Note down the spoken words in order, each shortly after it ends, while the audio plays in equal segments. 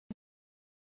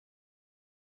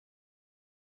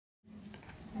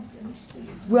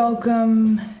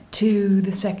Welcome to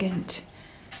the second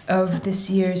of this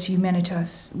year's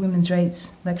Humanitas Women's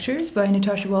Rights Lectures by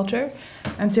Natasha Walter.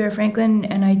 I'm Sarah Franklin,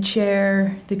 and I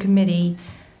chair the committee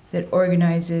that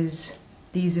organizes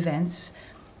these events.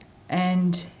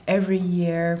 And every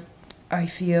year I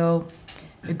feel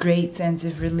a great sense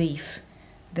of relief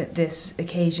that this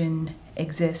occasion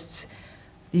exists,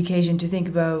 the occasion to think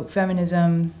about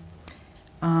feminism,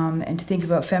 and to think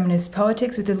about feminist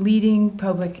politics with the leading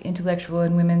public intellectual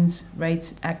and women's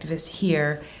rights activists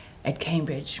here at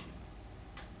Cambridge.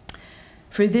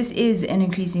 For this is an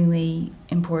increasingly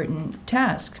important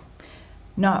task,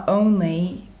 not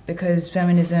only because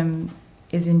feminism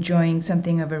is enjoying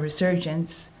something of a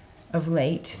resurgence of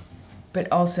late, but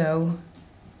also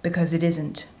because it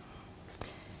isn't.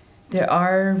 There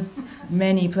are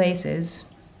many places,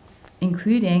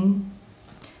 including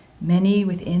many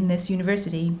within this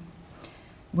university,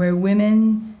 where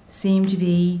women seem to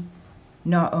be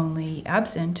not only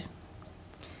absent,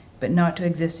 but not to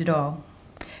exist at all.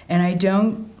 And I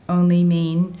don't only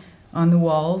mean on the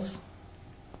walls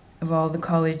of all the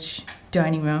college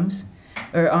dining rooms,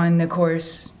 or on the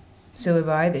course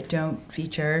syllabi that don't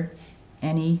feature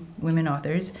any women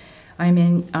authors. I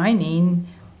mean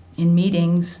in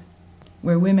meetings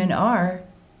where women are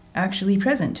actually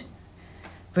present,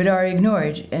 but are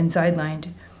ignored and sidelined,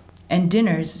 and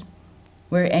dinners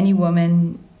where any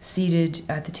woman seated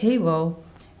at the table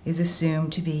is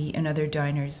assumed to be another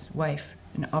diner's wife.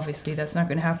 And obviously that's not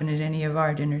going to happen at any of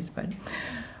our dinners, but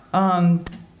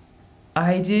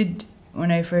I did,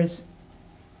 when I first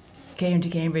came to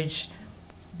Cambridge,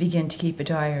 begin to keep a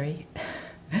diary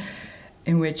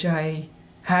in which I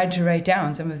had to write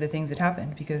down some of the things that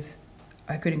happened because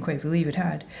I couldn't quite believe it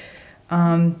had.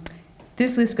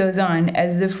 This list goes on.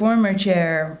 As the former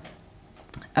chair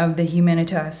of the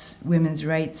Humanitas Women's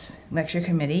Rights Lecture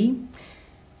Committee,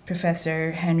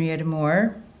 Professor Henrietta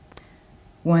Moore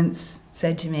once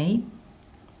said to me,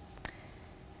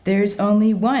 "There's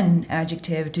only one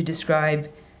adjective to describe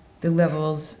the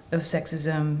levels of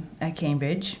sexism at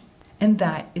Cambridge, and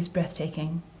that is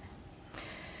breathtaking."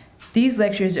 These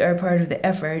lectures are part of the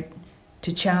effort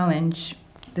to challenge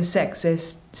the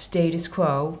sexist status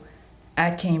quo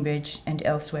at Cambridge and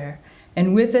elsewhere.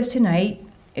 And with us tonight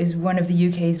is one of the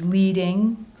UK's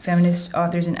leading feminist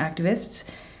authors and activists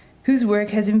whose work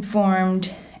has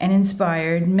informed and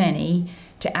inspired many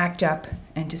to act up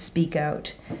and to speak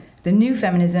out. The New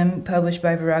Feminism, published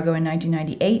by Virago in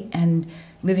 1998, and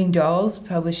Living Dolls,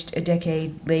 published a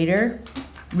decade later,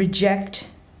 reject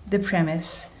the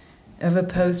premise of a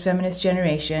post-feminist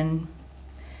generation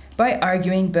by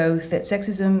arguing both that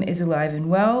sexism is alive and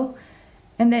well,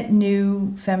 and that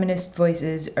new feminist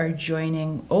voices are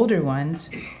joining older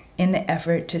ones in the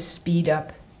effort to speed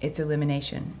up its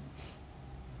elimination.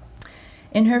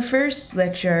 In her first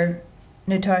lecture,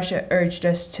 Natasha urged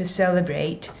us to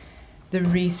celebrate the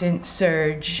recent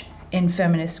surge in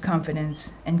feminist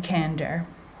confidence and candor.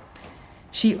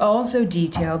 She also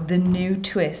detailed the new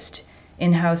twist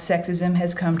in how sexism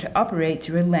has come to operate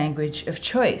through a language of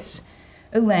choice,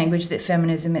 a language that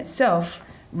feminism itself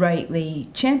rightly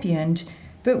championed,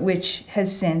 but which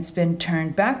has since been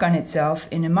turned back on itself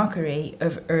in a mockery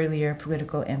of earlier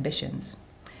political ambitions.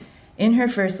 In her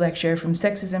first lecture, From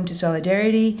Sexism to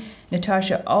Solidarity,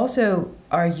 Natasha also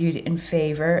argued in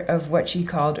favor of what she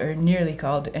called, or nearly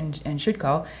called, and should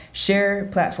call, share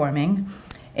platforming,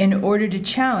 in order to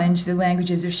challenge the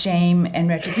languages of shame and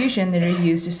retribution that are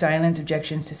used to silence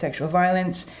objections to sexual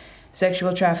violence,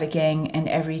 sexual trafficking, and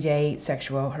everyday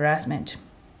sexual harassment.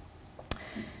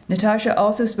 Natasha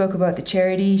also spoke about the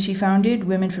charity she founded,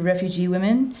 Women for Refugee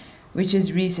Women, which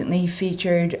is recently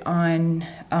featured on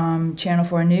Channel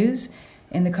 4 News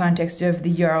in the context of the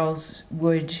Yarl's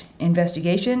Wood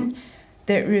investigation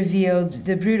that revealed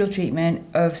the brutal treatment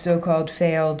of so-called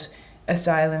failed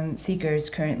asylum seekers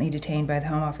currently detained by the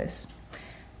Home Office.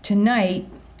 Tonight,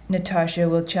 Natasha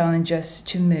will challenge us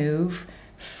to move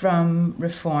from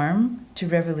reform to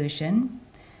revolution.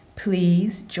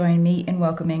 Please join me in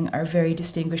welcoming our very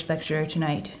distinguished lecturer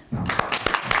tonight.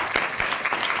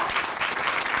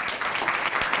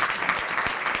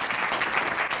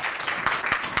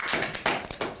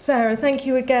 Sarah, thank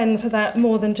you again for that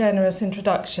more than generous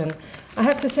introduction. I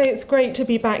have to say it's great to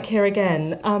be back here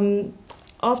again.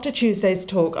 After Tuesday's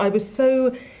talk, I was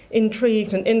so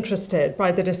intrigued and interested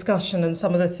by the discussion and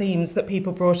some of the themes that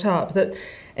people brought up that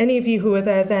any of you who were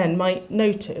there then might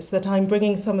notice that I'm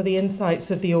bringing some of the insights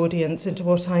of the audience into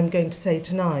what I'm going to say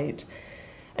tonight.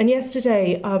 And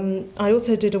yesterday, I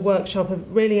also did a workshop, a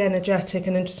really energetic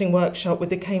and interesting workshop with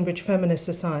the Cambridge Feminist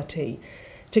Society,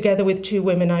 together with two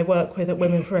women I work with at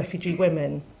Women for Refugee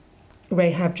Women.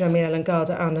 Rahab Jamil and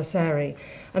Ghada al-Naseri.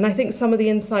 And I think some of the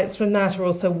insights from that are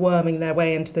also worming their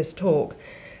way into this talk.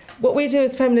 What we do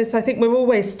as feminists, I think we're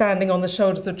always standing on the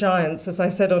shoulders of giants, as I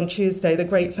said on Tuesday, the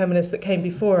great feminists that came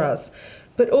before us.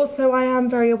 But also I am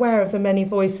very aware of the many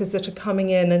voices that are coming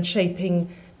in and shaping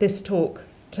this talk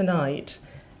tonight.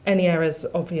 Any errors,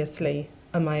 obviously,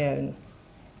 are my own.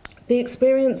 The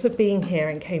experience of being here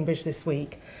in Cambridge this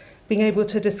week, being able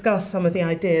to discuss some of the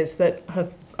ideas that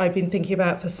I've been thinking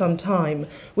about for some time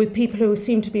with people who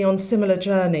seem to be on similar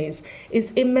journeys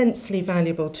is immensely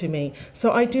valuable to me.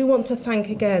 So I do want to thank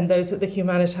again those at the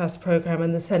Humanitas programme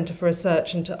and the Centre for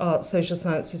Research into Arts, Social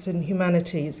Sciences and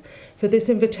Humanities for this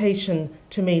invitation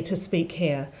to me to speak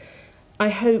here.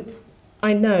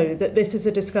 I know that this is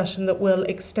a discussion that will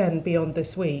extend beyond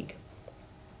this week.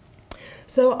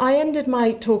 So I ended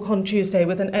my talk on Tuesday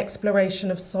with an exploration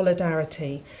of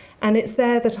solidarity, and it's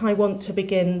there that I want to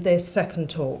begin this second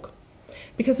talk.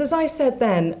 Because as I said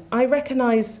then, I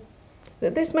recognise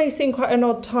that this may seem quite an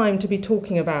odd time to be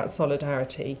talking about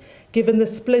solidarity, given the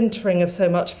splintering of so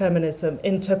much feminism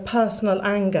into personal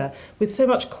anger, with so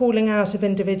much calling out of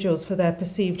individuals for their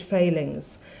perceived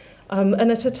failings.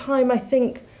 And at a time, I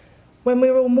think, when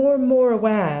we're all more and more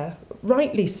aware,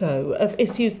 rightly so, of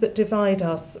issues that divide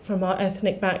us from our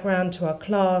ethnic background to our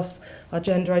class, our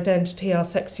gender identity, our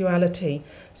sexuality.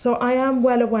 So I am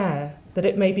well aware that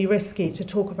it may be risky to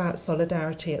talk about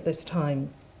solidarity at this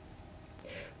time.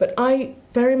 But I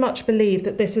very much believe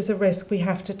that this is a risk we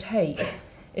have to take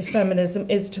if feminism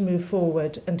is to move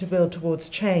forward and to build towards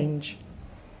change.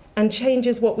 And change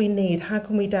is what we need. How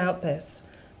can we doubt this?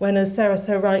 When, as Sarah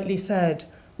so rightly said,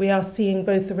 we are seeing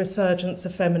both the resurgence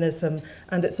of feminism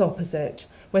and its opposite,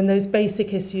 when those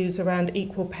basic issues around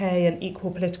equal pay and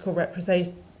equal political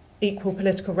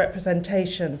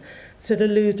representation still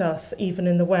elude us even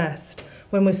in the West,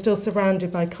 when we're still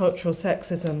surrounded by cultural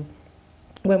sexism,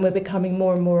 when we're becoming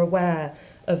more and more aware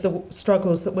of the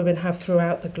struggles that women have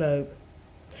throughout the globe.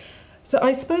 So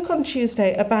I spoke on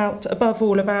Tuesday above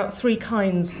all, about three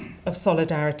kinds of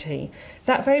solidarity.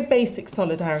 That very basic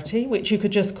solidarity, which you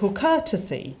could just call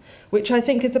courtesy, which I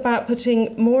think is about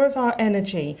putting more of our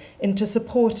energy into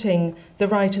supporting the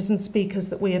writers and speakers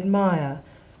that we admire,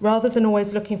 rather than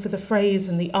always looking for the phrase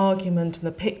and the argument and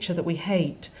the picture that we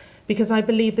hate, because I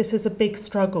believe this is a big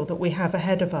struggle that we have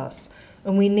ahead of us,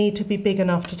 and we need to be big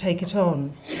enough to take it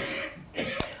on.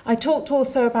 I talked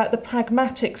also about the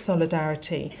pragmatic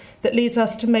solidarity that leads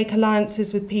us to make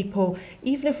alliances with people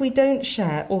even if we don't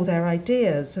share all their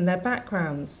ideas and their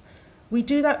backgrounds. We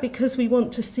do that because we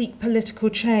want to seek political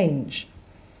change.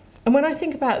 And when I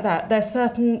think about that, there are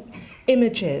certain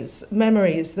images,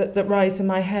 memories that rise in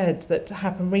my head that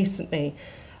happened recently.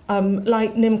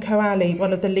 Like Nimco Ali,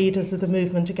 one of the leaders of the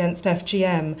movement against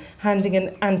FGM, handing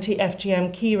an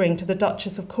anti-FGM keyring to the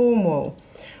Duchess of Cornwall.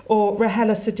 Or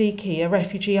Rahela Siddiqui, a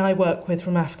refugee I work with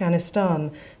from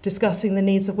Afghanistan, discussing the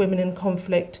needs of women in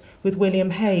conflict with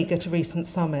William Hague at a recent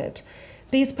summit.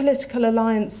 These political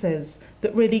alliances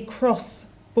that really cross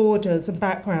borders and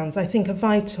backgrounds, I think, are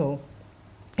vital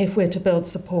if we're to build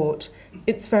support.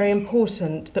 It's very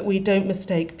important that we don't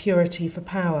mistake purity for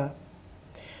power.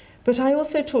 But I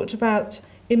also talked about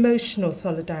emotional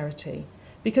solidarity,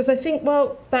 because I think,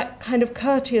 well, that kind of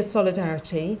courteous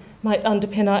solidarity might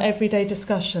underpin our everyday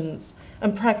discussions,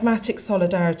 and pragmatic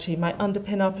solidarity might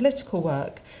underpin our political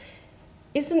work.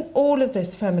 Isn't all of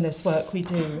this feminist work we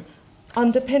do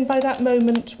underpinned by that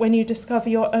moment when you discover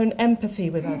your own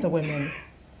empathy with other women?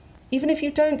 Even if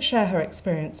you don't share her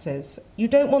experiences, you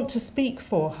don't want to speak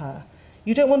for her,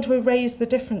 you don't want to erase the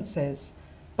differences,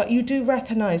 but you do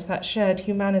recognise that shared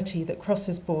humanity that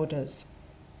crosses borders.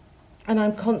 And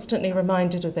I'm constantly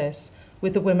reminded of this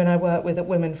with the women I work with at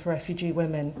Women for Refugee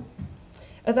Women.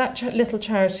 At that little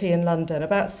charity in London,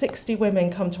 about 60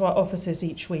 women come to our offices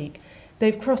each week.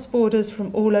 They've crossed borders from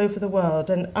all over the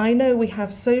world, and I know we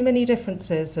have so many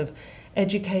differences of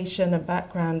education and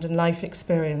background and life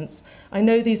experience. I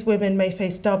know these women may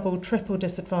face double, triple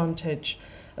disadvantage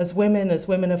as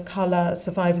women of colour, as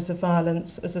survivors of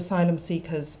violence, as asylum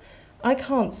seekers. I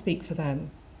can't speak for them.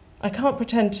 I can't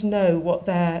pretend to know what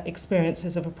their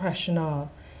experiences of oppression are.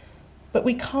 But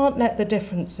we can't let the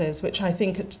differences, which I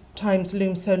think at times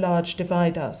loom so large,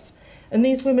 divide us. And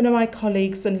these women are my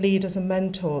colleagues and leaders and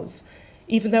mentors,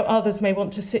 even though others may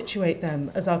want to situate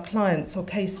them as our clients or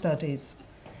case studies.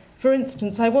 For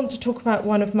instance, I want to talk about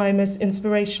one of my most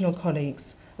inspirational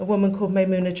colleagues, a woman called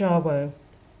Maimouna Jarwo.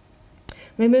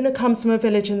 Maimouna comes from a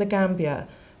village in the Gambia,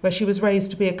 where she was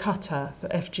raised to be a cutter for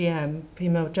FGM,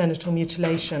 female genital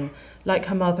mutilation, like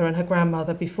her mother and her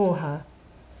grandmother before her.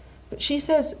 But she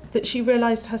says that she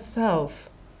realised herself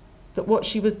that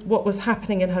what was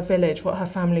happening in her village, what her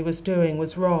family was doing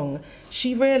was wrong.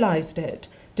 She realised it,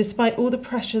 despite all the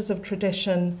pressures of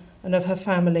tradition and of her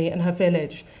family and her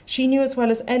village. She knew as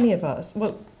well as any of us,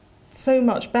 well, so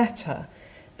much better,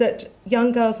 that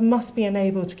young girls must be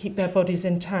enabled to keep their bodies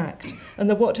intact, and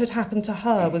that what had happened to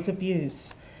her was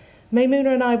abuse.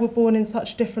 Maimouna and I were born in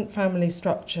such different family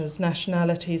structures,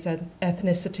 nationalities and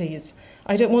ethnicities.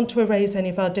 I don't want to erase any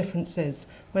of our differences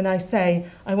when I say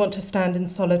I want to stand in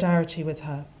solidarity with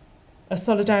her, a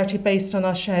solidarity based on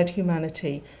our shared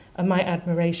humanity and my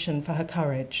admiration for her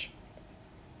courage.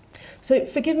 So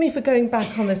forgive me for going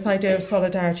back on this idea of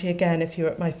solidarity again if you're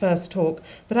at my first talk,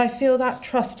 but I feel that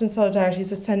trust and solidarity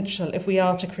is essential if we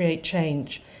are to create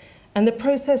change. And the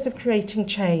process of creating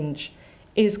change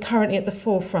is currently at the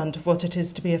forefront of what it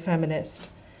is to be a feminist.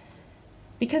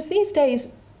 Because these days,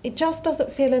 it just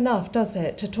doesn't feel enough, does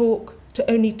it,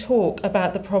 to only talk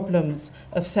about the problems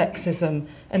of sexism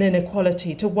and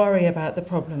inequality, to worry about the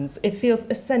problems. It feels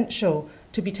essential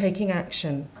to be taking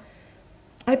action.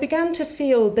 I began to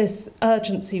feel this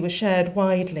urgency was shared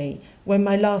widely when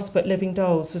my last book, Living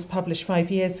Dolls, was published 5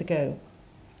 years ago.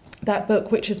 That book,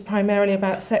 which is primarily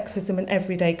about sexism in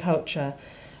everyday culture,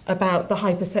 about the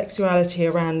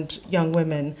hypersexuality around young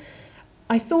women.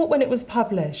 I thought when it was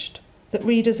published that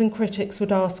readers and critics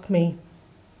would ask me,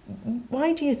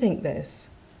 why do you think this?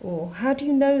 Or how do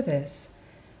you know this?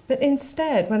 But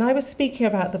instead, when I was speaking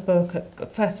about the book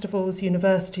at festivals,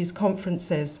 universities,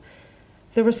 conferences,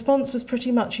 the response was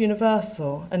pretty much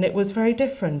universal, and it was very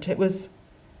different. It was,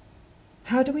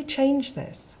 how do we change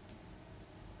this?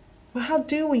 Well, how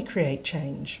do we create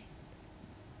change?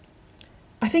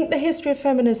 I think the history of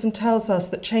feminism tells us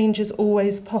that change is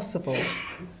always possible.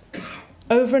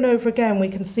 Over and over again, we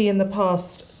can see in the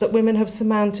past that women have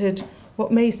surmounted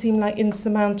what may seem like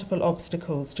insurmountable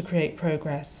obstacles to create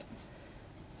progress.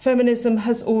 Feminism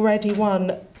has already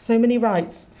won so many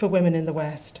rights for women in the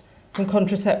West, from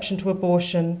contraception to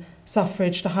abortion,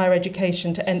 suffrage to higher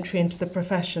education to entry into the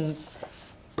professions.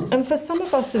 And for some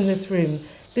of us in this room,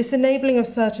 this enabling of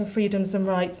certain freedoms and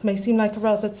rights may seem like a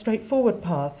rather straightforward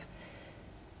path.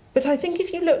 But I think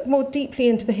if you look more deeply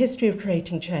into the history of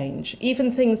creating change,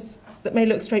 even things that may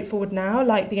look straightforward now,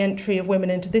 like the entry of women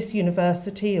into this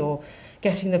university or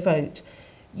getting the vote,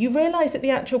 you realise that the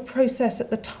actual process at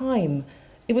the time,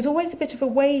 it was always a bit of a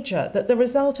wager, that the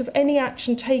result of any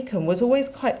action taken was always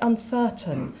quite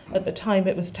uncertain at the time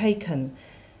it was taken,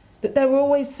 that there were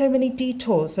always so many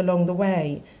detours along the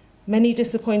way, many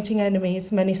disappointing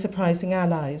enemies, many surprising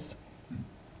allies.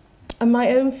 And my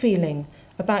own feeling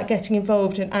about getting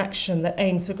involved in action that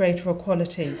aims for greater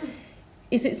equality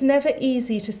is it's never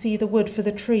easy to see the wood for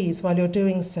the trees while you're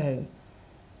doing so.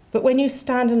 But when you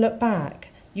stand and look back,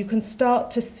 you can start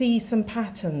to see some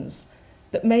patterns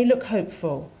that may look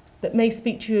hopeful, that may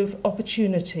speak to you of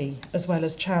opportunity as well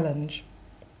as challenge.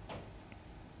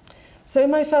 So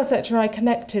in my first lecture, I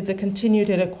connected the continued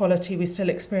inequality we still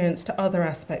experience to other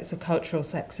aspects of cultural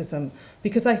sexism,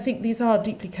 because I think these are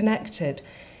deeply connected.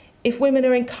 If women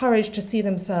are encouraged to see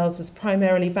themselves as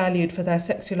primarily valued for their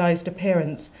sexualized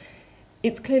appearance,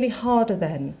 it's clearly harder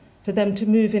then for them to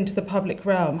move into the public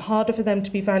realm, harder for them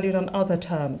to be valued on other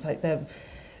terms, like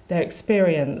their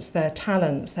experience, their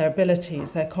talents, their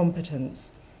abilities, their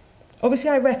competence.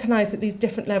 Obviously, I recognise that these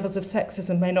different levels of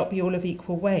sexism may not be all of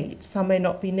equal weight. Some may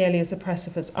not be nearly as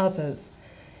oppressive as others.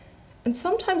 And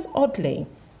sometimes, oddly,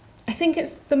 I think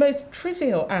it's the most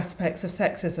trivial aspects of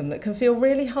sexism that can feel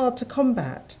really hard to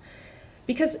combat.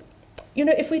 Because, you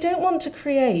know, if we don't want to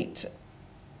create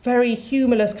very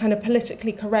humorless, kind of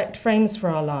politically correct frames for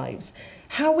our lives,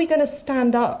 how are we going to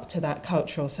stand up to that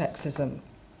cultural sexism?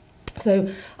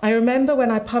 So I remember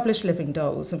when I published Living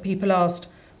Dolls and people asked,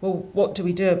 well, what do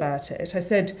we do about it? I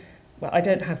said, well, I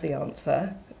don't have the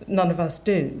answer. None of us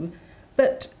do.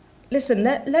 But listen,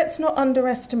 let's not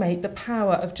underestimate the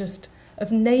power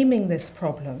of naming this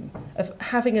problem, of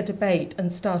having a debate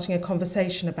and starting a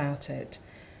conversation about it.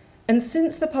 And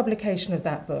since the publication of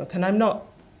that book, and I'm not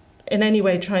in any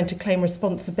way trying to claim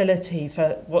responsibility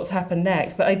for what's happened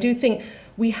next, but I do think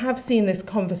we have seen this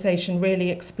conversation really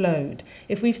explode.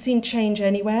 If we've seen change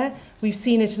anywhere, we've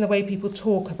seen it in the way people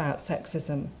talk about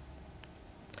sexism.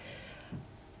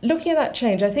 Looking at that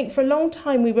change, I think for a long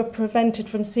time we were prevented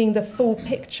from seeing the full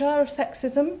picture of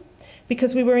sexism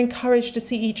because we were encouraged to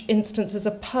see each instance as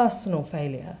a personal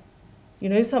failure, you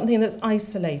know, something that's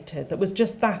isolated, that was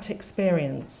just that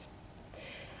experience.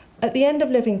 At the end of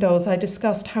Living Dolls, I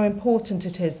discussed how important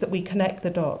it is that we connect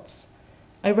the dots.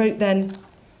 I wrote then,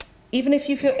 even if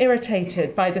you feel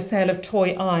irritated by the sale of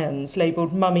toy irons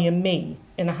labelled Mummy and Me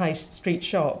in a high street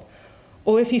shop,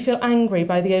 or if you feel angry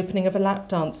by the opening of a lap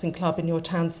dancing club in your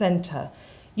town centre,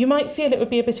 you might feel it would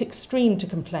be a bit extreme to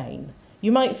complain.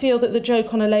 You might feel that the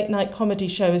joke on a late-night comedy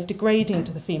show is degrading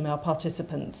to the female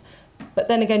participants, but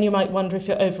then again you might wonder if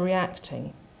you're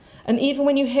overreacting. And even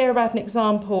when you hear about an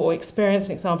example or experience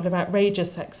an example of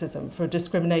outrageous sexism, from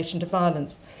discrimination to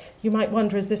violence, you might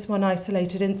wonder, is this one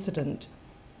isolated incident?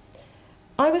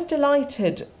 I was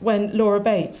delighted when Laura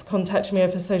Bates contacted me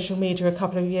over social media a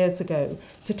couple of years ago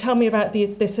to tell me about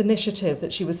this initiative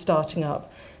that she was starting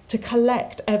up to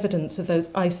collect evidence of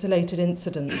those isolated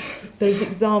incidents, those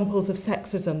examples of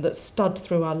sexism that stud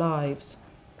through our lives.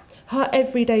 Her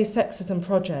Everyday Sexism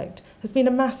project has been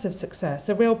a massive success,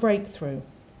 a real breakthrough,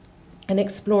 in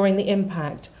exploring the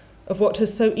impact of what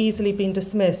has so easily been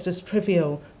dismissed as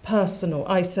trivial, personal,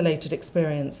 isolated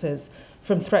experiences,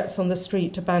 from threats on the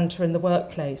street to banter in the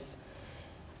workplace.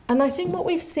 And I think what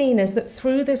we've seen is that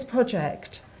through this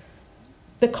project,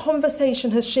 the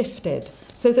conversation has shifted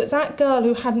so that that girl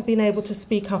who hadn't been able to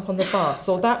speak up on the bus,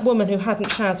 or that woman who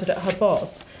hadn't shouted at her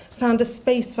boss, found a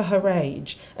space for her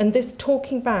rage. And this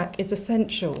talking back is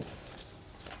essential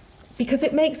because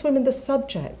it makes women the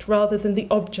subject rather than the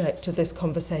object of this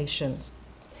conversation.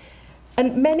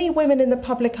 And many women in the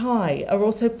public eye are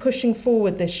also pushing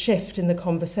forward this shift in the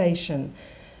conversation.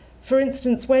 For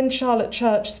instance, when Charlotte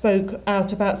Church spoke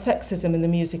out about sexism in the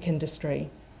music industry,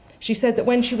 she said that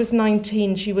when she was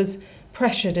 19, she was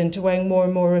pressured into wearing more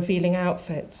and more revealing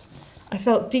outfits. I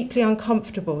felt deeply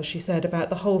uncomfortable, she said, about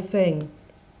the whole thing.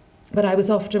 But I was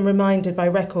often reminded by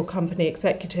record company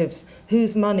executives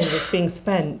whose money was being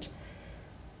spent.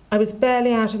 I was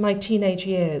barely out of my teenage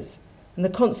years, and the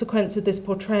consequence of this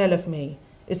portrayal of me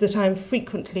is that I am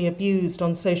frequently abused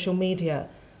on social media.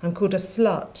 I'm called a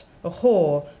slut, a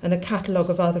whore, and a catalogue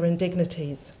of other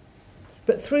indignities.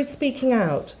 But through speaking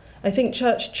out, I think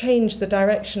Church changed the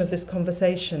direction of this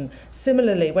conversation.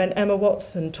 Similarly, when Emma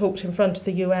Watson talked in front of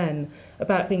the UN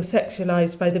about being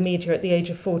sexualised by the media at the age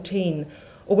of 14,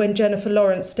 or when Jennifer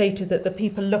Lawrence stated that the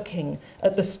people looking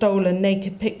at the stolen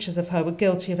naked pictures of her were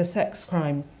guilty of a sex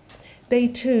crime, they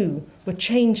too were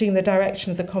changing the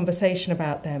direction of the conversation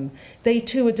about them. They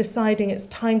too were deciding it's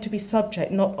time to be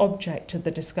subject, not object, of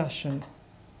the discussion.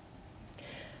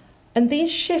 And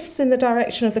these shifts in the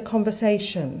direction of the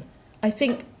conversation, I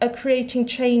think, are creating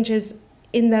changes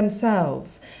in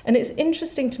themselves. And it's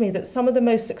interesting to me that some of the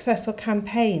most successful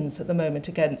campaigns at the moment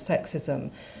against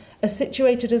sexism are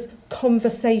situated as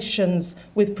conversations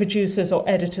with producers or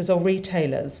editors or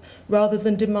retailers, rather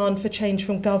than demand for change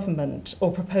from government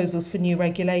or proposals for new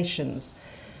regulations.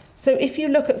 So if you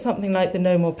look at something like the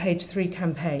No More Page 3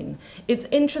 campaign, it's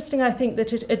interesting, I think,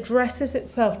 that it addresses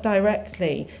itself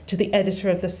directly to the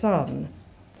editor of The Sun,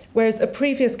 whereas a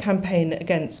previous campaign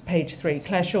against Page 3,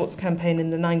 Claire Short's campaign in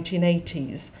the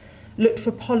 1980s, looked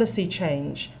for policy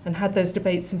change and had those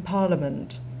debates in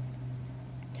Parliament.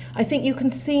 I think you can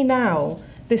see now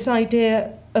this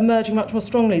idea emerging much more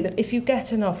strongly that if you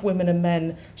get enough women and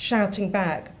men shouting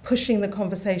back, pushing the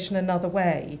conversation another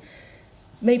way,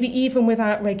 maybe even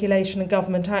without regulation and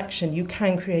government action, you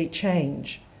can create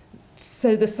change.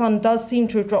 So the Sun does seem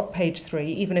to have dropped Page 3,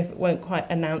 even if it won't quite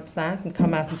announce that and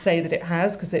come out and say that it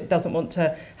has, because it doesn't want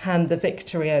to hand the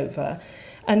victory over.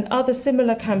 And other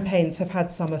similar campaigns have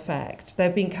had some effect. There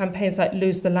have been campaigns like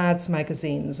Lose the Lads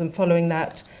magazines, and following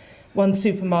that, one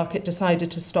supermarket decided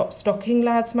to stop stocking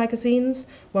lads magazines.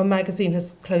 One magazine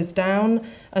has closed down.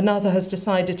 Another has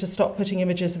decided to stop putting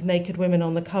images of naked women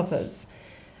on the covers.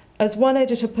 As one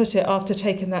editor put it after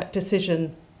taking that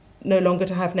decision no longer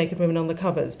to have naked women on the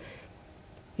covers,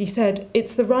 he said,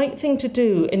 "It's the right thing to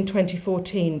do in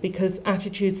 2014 because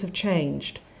attitudes have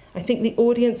changed. I think the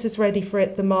audience is ready for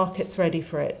it, the market's ready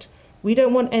for it. We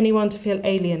don't want anyone to feel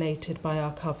alienated by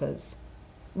our covers.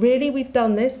 Really, we've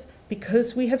done this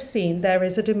because we have seen there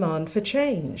is a demand for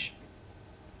change."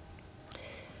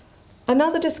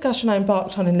 Another discussion I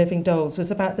embarked on in Living Dolls was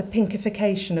about the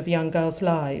pinkification of young girls'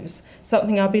 lives,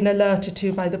 something I've been alerted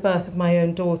to by the birth of my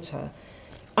own daughter.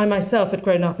 I myself had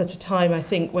grown up at a time, I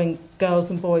think, when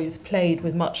girls and boys played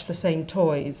with much the same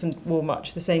toys and wore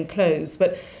much the same clothes.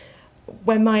 But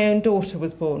when my own daughter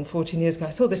was born 14 years ago,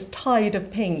 I saw this tide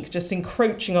of pink just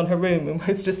encroaching on her room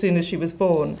almost as soon as she was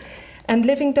born. And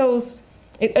Living Dolls,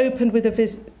 it opened with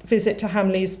a visit to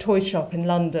Hamley's toy shop in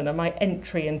London and my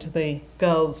entry into the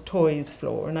girls' toys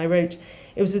floor. And I wrote,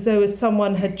 it was as though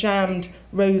someone had jammed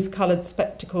rose-coloured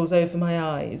spectacles over my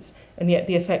eyes, and yet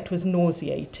the effect was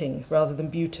nauseating rather than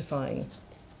beautifying.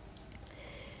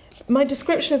 My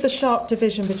description of the sharp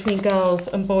division between girls'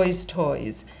 and boys'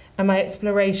 toys and my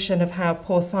exploration of how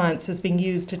poor science was being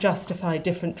used to justify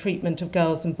different treatment of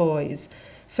girls and boys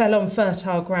fell on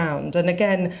fertile ground. And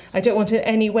again, I don't want in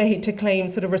any way to claim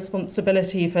sort of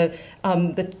responsibility for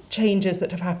the changes that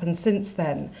have happened since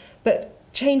then, but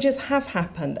changes have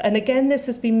happened. And again, this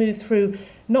has been moved through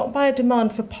not by a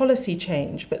demand for policy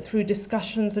change, but through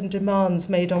discussions and demands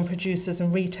made on producers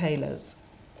and retailers.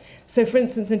 So, for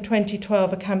instance, in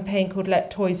 2012, a campaign called Let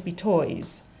Toys Be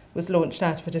Toys was launched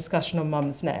out of a discussion on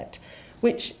Mumsnet,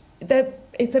 which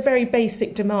it's a very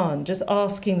basic demand, just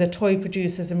asking the toy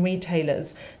producers and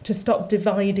retailers to stop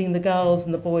dividing the girls'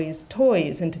 and the boys'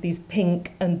 toys into these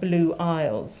pink and blue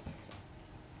aisles.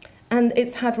 And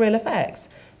it's had real effects.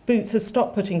 Boots has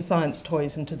stopped putting science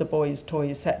toys into the boys'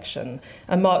 toys section,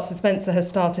 and Marks & Spencer has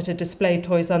started to display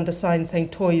toys under signs saying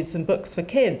toys and books for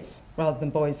kids rather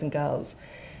than boys and girls.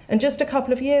 And just a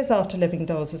couple of years after Living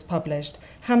Dolls was published,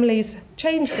 Hamleys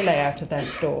changed the layout of their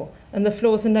store, and the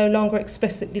floors are no longer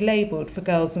explicitly labelled for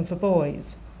girls and for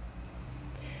boys.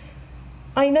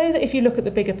 I know that if you look at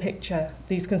the bigger picture,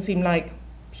 these can seem like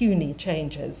puny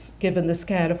changes, given the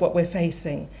scale of what we're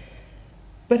facing.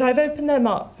 But I've opened them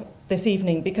up this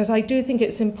evening because I do think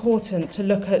it's important to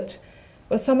look at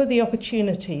some of the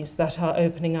opportunities that are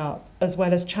opening up, as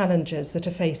well as challenges that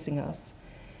are facing us.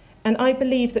 And I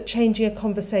believe that changing a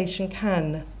conversation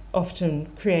can often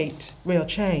create real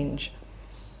change.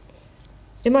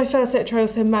 In my first lecture, I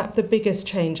also mapped the biggest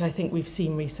change I think we've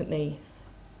seen recently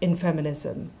in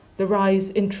feminism, the rise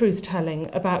in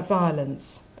truth-telling about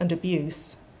violence and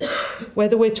abuse,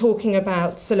 whether we're talking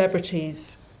about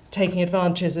celebrities taking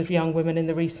advantage of young women in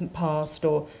the recent past,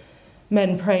 or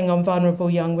men preying on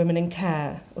vulnerable young women in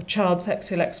care, or child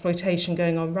sexual exploitation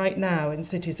going on right now in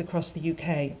cities across the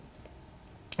UK.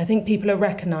 I think people are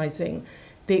recognising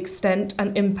the extent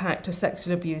and impact of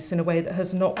sexual abuse in a way that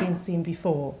has not been seen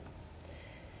before.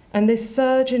 And this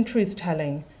surge in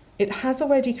truth-telling, it has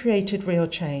already created real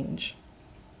change.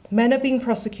 Men are being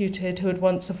prosecuted who had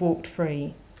once have walked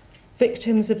free.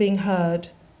 Victims are being heard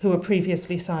who were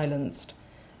previously silenced.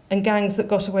 And gangs that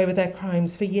got away with their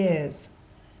crimes for years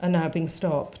are now being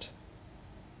stopped.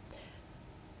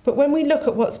 But when we look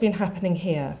at what's been happening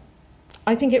here,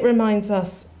 I think it reminds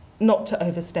us not to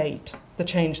overstate the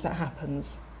change that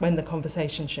happens when the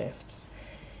conversation shifts.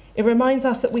 It reminds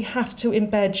us that we have to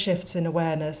embed shifts in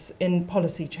awareness in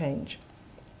policy change,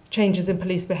 changes in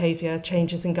police behaviour,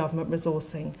 changes in government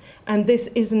resourcing, and this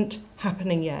isn't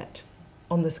happening yet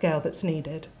on the scale that's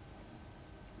needed.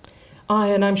 I,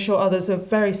 and I'm sure others, are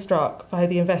very struck by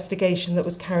the investigation that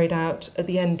was carried out at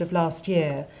the end of last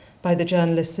year by the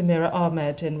journalist Samira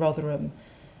Ahmed in Rotherham.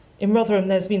 In Rotherham,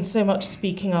 there's been so much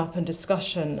speaking up and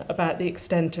discussion about the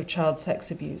extent of child sex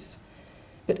abuse.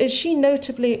 But as she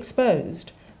notably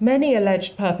exposed, many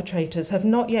alleged perpetrators have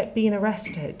not yet been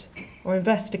arrested or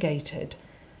investigated,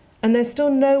 and there's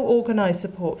still no organised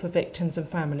support for victims and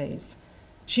families.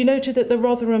 She noted that the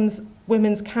Rotherham's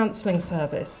Women's Counselling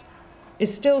Service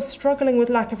is still struggling with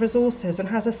lack of resources and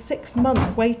has a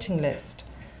 6-month waiting list.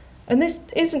 And this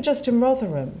isn't just in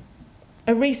Rotherham.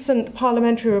 A recent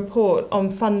parliamentary report on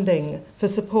funding for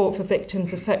support for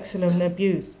victims of sexual and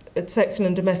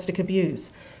domestic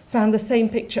abuse found the same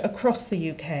picture across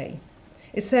the UK.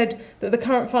 It said that the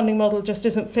current funding model just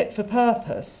isn't fit for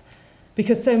purpose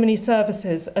because so many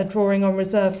services are drawing on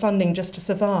reserve funding just to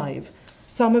survive.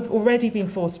 Some have already been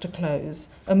forced to close,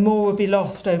 and more will be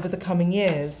lost over the coming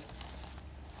years.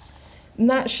 And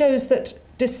that shows that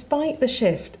despite the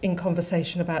shift in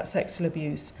conversation about sexual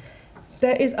abuse,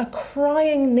 there is a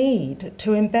crying need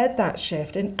to embed that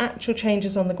shift in actual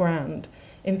changes on the ground,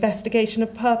 investigation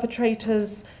of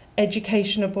perpetrators,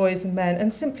 education of boys and men,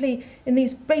 and simply in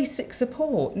these basic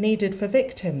support needed for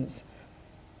victims.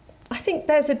 I think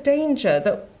there's a danger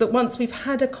that once we've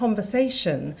had a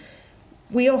conversation,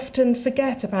 we often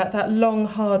forget about that long,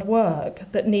 hard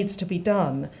work that needs to be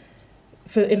done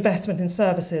for investment in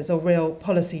services or real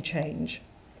policy change.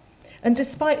 And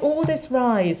despite all this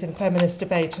rise in feminist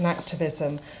debate and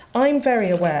activism, I'm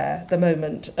very aware at the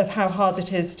moment of how hard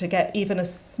it is to get even a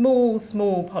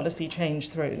small policy change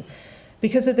through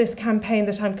because of this campaign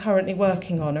that I'm currently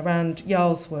working on around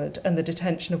Yarlswood and the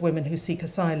detention of women who seek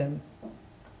asylum.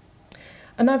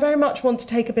 And I very much want to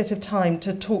take a bit of time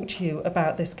to talk to you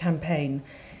about this campaign.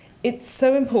 It's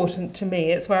so important to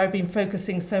me. It's where I've been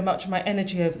focusing so much of my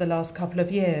energy over the last couple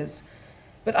of years.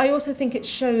 But I also think it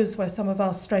shows where some of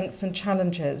our strengths and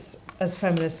challenges as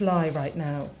feminists lie right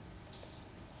now.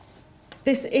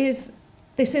 This is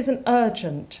an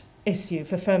urgent issue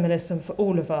for feminism for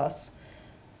all of us.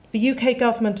 The UK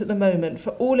government at the moment,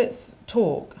 for all its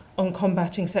talk on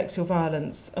combating sexual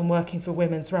violence and working for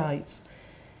women's rights,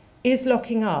 is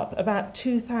locking up about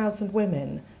 2,000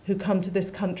 women who come to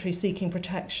this country seeking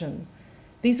protection.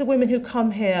 These are women who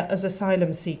come here as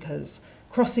asylum seekers,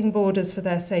 crossing borders for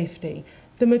their safety.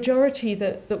 The majority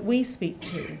that we speak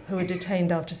to who are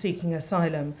detained after seeking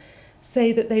asylum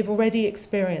say that they've already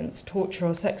experienced torture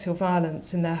or sexual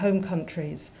violence in their home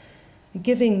countries.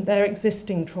 Given their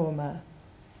existing trauma,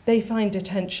 they find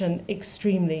detention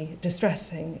extremely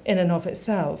distressing in and of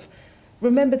itself.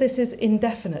 Remember, this is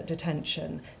indefinite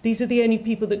detention. These are the only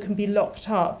people that can be locked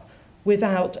up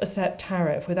without a set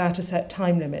tariff, without a set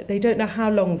time limit. They don't know how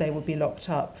long they will be locked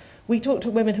up. We talk to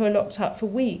women who are locked up for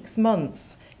weeks,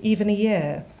 months, even a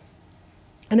year.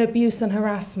 And abuse and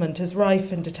harassment is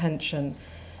rife in detention.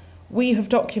 We have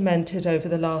documented over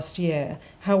the last year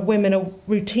how women are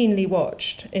routinely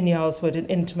watched in Yarlswood in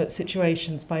intimate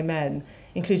situations by men,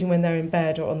 including when they're in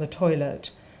bed or on the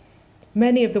toilet.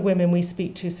 Many of the women we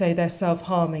speak to say they're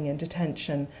self-harming in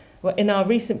detention. Well, in our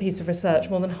recent piece of research,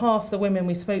 more than half the women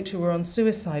we spoke to were on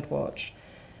suicide watch.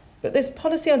 But this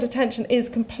policy on detention is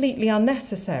completely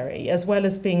unnecessary, as well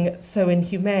as being so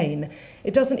inhumane.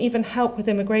 It doesn't even help with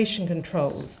immigration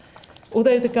controls.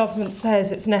 Although the government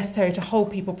says it's necessary to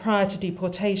hold people prior to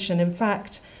deportation, in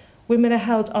fact, women are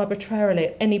held arbitrarily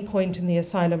at any point in the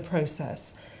asylum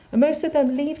process. And most of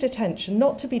them leave detention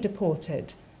not to be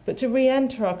deported, but to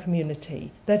re-enter our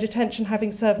community, their detention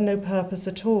having served no purpose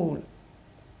at all.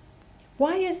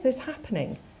 Why is this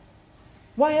happening?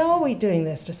 Why are we doing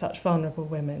this to such vulnerable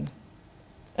women?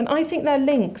 And I think there are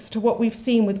links to what we've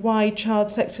seen with why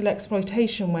child sexual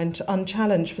exploitation went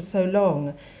unchallenged for so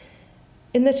long,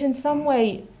 in that in some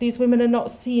way these women are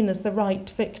not seen as the right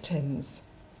victims.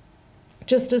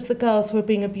 Just as the girls who were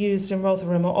being abused in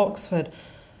Rotherham or Oxford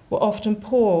were often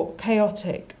poor,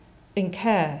 chaotic in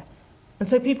care, and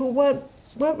so people weren't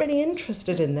really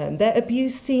interested in them. Their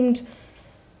abuse seemed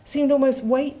almost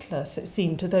weightless, it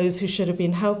seemed, to those who should have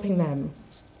been helping them.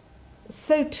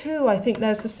 So too, I think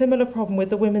there's a similar problem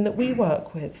with the women that we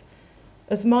work with,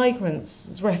 as migrants,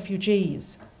 as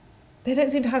refugees. They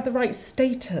don't seem to have the right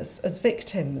status as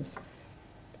victims.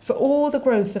 For all the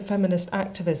growth of feminist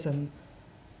activism,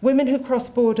 women who cross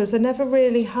borders are never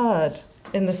really heard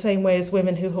in the same way as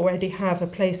women who already have a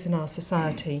place in our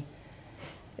society.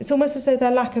 It's almost as though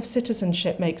their lack of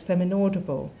citizenship makes them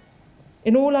inaudible.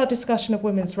 In all our discussion of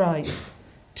women's rights,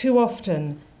 too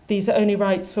often these are only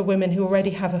rights for women who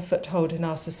already have a foothold in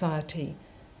our society,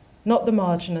 not the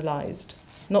marginalised,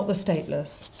 not the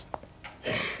stateless.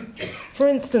 For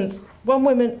instance, one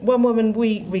woman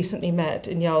we recently met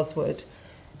in Yarlswood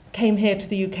came here to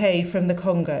the UK from the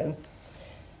Congo.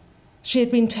 She had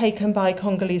been taken by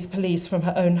Congolese police from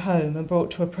her own home and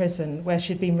brought to a prison where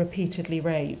she'd been repeatedly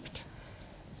raped.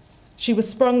 She was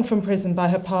sprung from prison by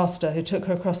her pastor, who took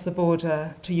her across the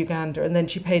border to Uganda, and then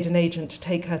she paid an agent to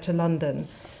take her to London.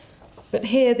 But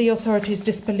here the authorities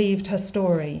disbelieved her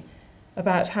story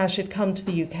about how she'd come to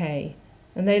the UK,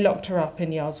 and they locked her up in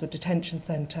Yarlswood Detention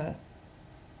Centre.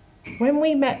 When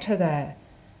we met her there,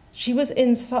 she was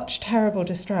in such terrible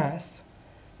distress.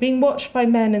 Being watched by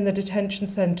men in the detention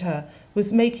centre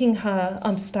was making her,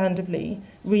 understandably,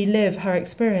 relive her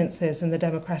experiences in the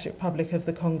Democratic Republic of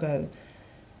the Congo.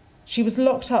 She was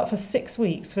locked up for 6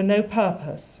 weeks for no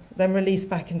purpose, then released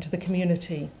back into the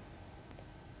community.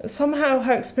 Somehow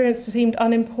her experience seemed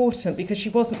unimportant because she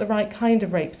wasn't the right kind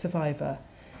of rape survivor.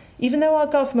 Even though our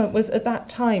government was at that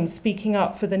time speaking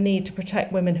up for the need to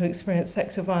protect women who experience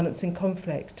sexual violence in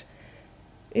conflict,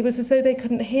 it was as though they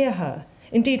couldn't hear her.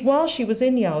 Indeed, while she was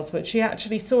in Yarlswood, she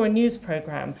actually saw a news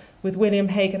programme with William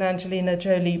Hague and Angelina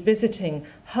Jolie visiting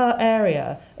her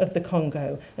area of the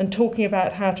Congo and talking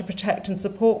about how to protect and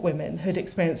support women who'd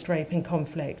experienced rape in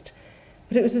conflict.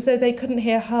 But it was as though they couldn't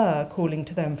hear her calling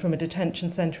to them from a detention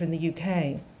centre in the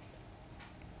UK.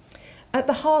 At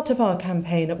the heart of our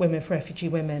campaign at Women for Refugee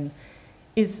Women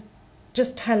is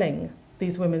just telling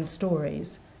these women's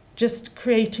stories, just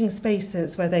creating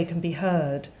spaces where they can be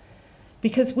heard.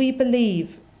 Because we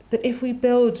believe that if we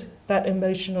build that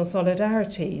emotional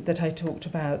solidarity that I talked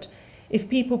about, if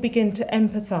people begin to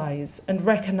empathise and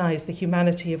recognise the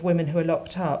humanity of women who are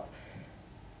locked up,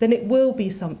 then it will be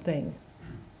something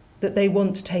that they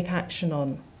want to take action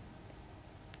on.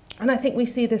 And I think we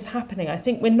see this happening. I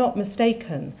think we're not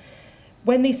mistaken.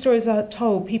 When these stories are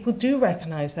told, people do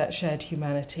recognise that shared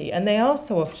humanity, and they are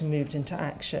so often moved into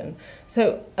action.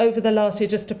 So over the last year,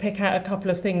 just to pick out a couple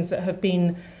of things that have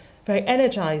been very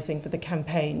energising for the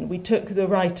campaign, we took the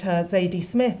writer Zadie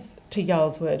Smith to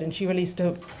Yarlswood, and she released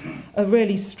a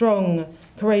really strong,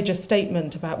 courageous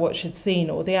statement about what she'd seen,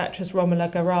 or the actress Romola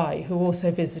Garai, who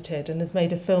also visited and has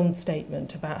made a filmed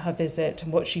statement about her visit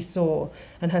and what she saw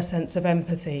and her sense of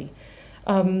empathy.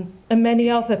 And many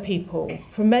other people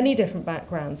from many different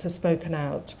backgrounds have spoken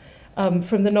out,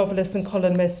 from the novelist and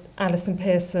columnist Alison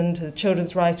Pearson to the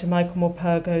children's writer Michael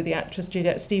Morpurgo, the actress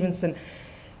Juliet Stevenson.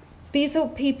 These are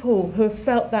people who have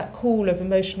felt that call of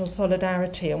emotional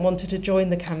solidarity and wanted to join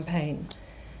the campaign.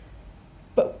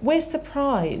 But we're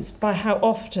surprised by how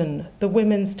often the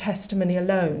women's testimony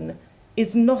alone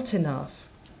is not enough.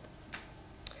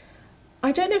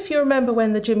 I don't know if you remember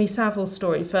when the Jimmy Savile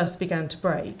story first began to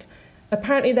break.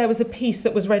 Apparently there was a piece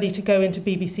that was ready to go into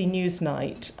BBC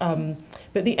Newsnight,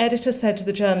 but the editor said to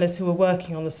the journalists who were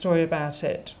working on the story about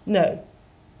it, no,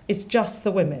 it's just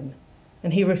the women,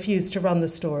 and he refused to run the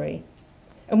story.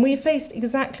 And we faced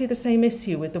exactly the same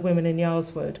issue with the women in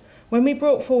Yarlswood. When we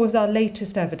brought forward our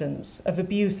latest evidence of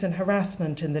abuse and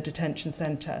harassment in the detention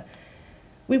centre,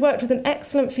 we worked with an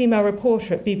excellent female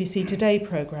reporter at BBC Today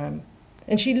programme,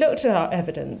 and she looked at our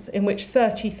evidence in which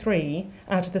 33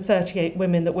 out of the 38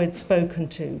 women that we'd spoken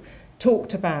to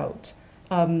talked about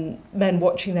men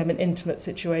watching them in intimate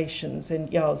situations in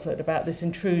Yarlswood, about this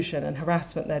intrusion and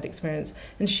harassment they'd experienced.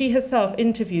 And she herself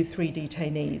interviewed 3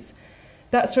 detainees.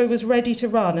 That story was ready to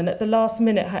run, and at the last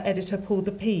minute her editor pulled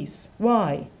the piece.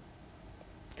 Why?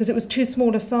 Because it was too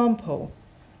small a sample,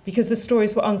 because the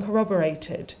stories were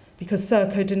uncorroborated, because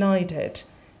Serco denied it.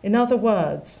 In other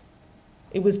words,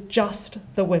 it was just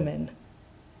the women.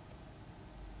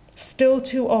 Still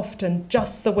too often,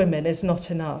 just the women is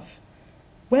not enough.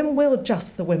 When will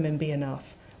just the women be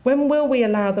enough? When will we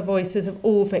allow the voices of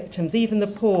all victims, even the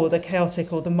poor, the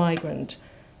chaotic or the migrant,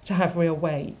 to have real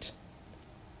weight?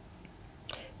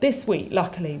 This week,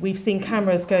 luckily, we've seen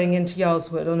cameras going into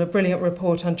Yarlswood on a brilliant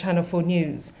report on Channel 4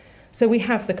 News. So we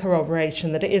have the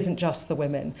corroboration that it isn't just the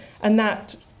women. And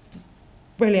that,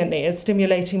 brilliantly, is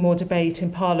stimulating more debate in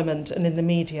Parliament and in the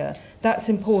media. That's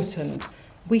important.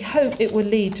 We hope it will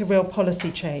lead to real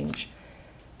policy change.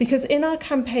 Because in our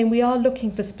campaign, we are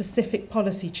looking for specific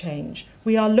policy change.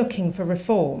 We are looking for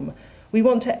reform. We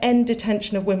want to end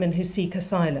detention of women who seek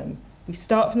asylum. We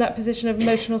start from that position of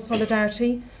emotional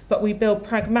solidarity, but we build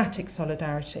pragmatic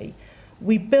solidarity.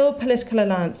 We build political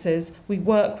alliances. We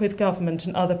work with government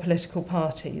and other political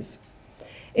parties.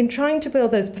 In trying to build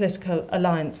those political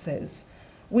alliances,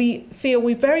 we feel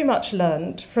we very much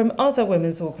learned from other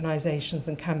women's organisations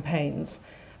and campaigns.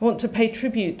 I want to pay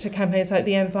tribute to campaigns like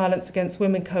the End Violence Against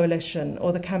Women Coalition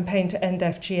or the Campaign to End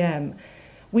FGM.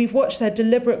 We've watched their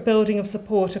deliberate building of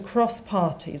support across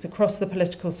parties, across the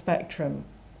political spectrum.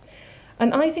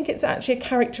 And I think it's actually a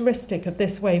characteristic of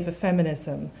this wave of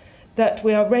feminism that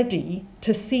we are ready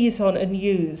to seize on and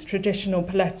use traditional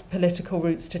political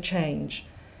routes to change.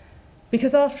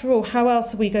 Because after all, how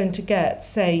else are we going to get,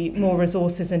 say, more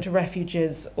resources into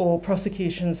refuges or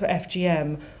prosecutions for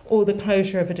FGM or the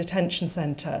closure of a detention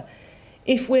centre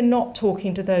if we're not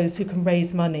talking to those who can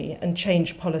raise money and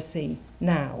change policy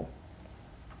now?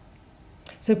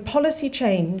 So policy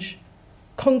change,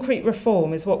 concrete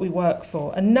reform is what we work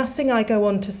for, and nothing I go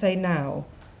on to say now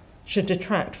should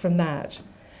detract from that.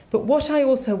 But what I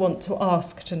also want to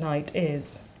ask tonight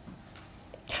is,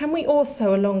 can we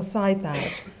also, alongside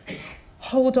that,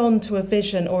 hold on to a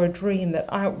vision or a dream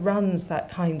that outruns that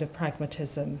kind of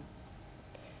pragmatism?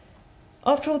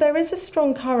 After all, there is a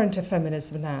strong current of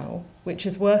feminism now, which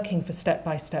is working for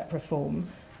step-by-step reform,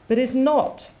 but is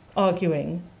not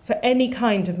arguing for any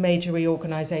kind of major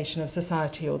reorganisation of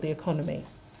society or the economy.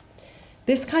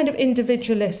 This kind of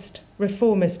individualist,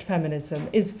 reformist feminism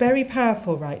is very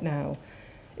powerful right now.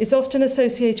 It's often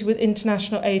associated with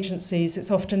international agencies,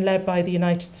 it's often led by the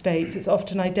United States, it's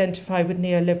often identified with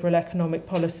neoliberal economic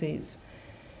policies.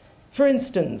 For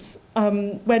instance,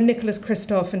 when Nicholas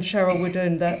Kristof and Cheryl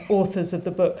Woodin, the authors of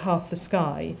the book Half the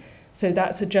Sky, so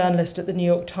that's a journalist at the New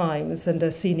York Times and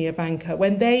a senior banker,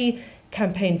 when they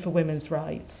campaign for women's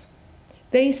rights,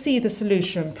 they see the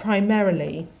solution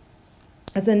primarily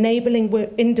as enabling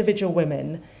individual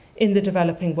women in the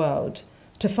developing world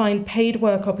to find paid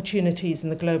work opportunities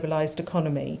in the globalised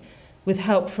economy with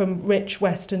help from rich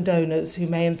Western donors who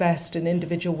may invest in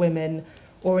individual women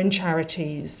or in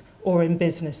charities or in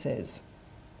businesses.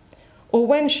 Or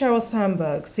when Sheryl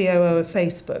Sandberg, COO of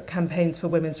Facebook, campaigns for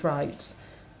women's rights,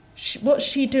 what's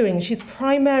she doing? She's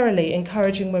primarily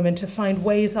encouraging women to find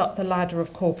ways up the ladder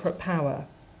of corporate power.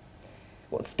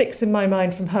 What sticks in my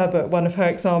mind from her book, one of her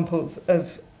examples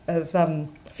of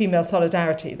female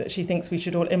solidarity that she thinks we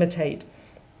should all imitate,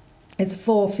 is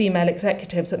 4 female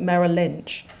executives at Merrill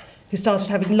Lynch who started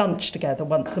having lunch together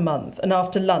once a month, and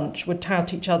after lunch would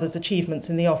tout each other's achievements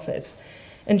in the office.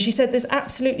 And she said this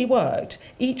absolutely worked.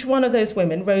 Each one of those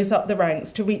women rose up the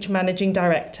ranks to reach managing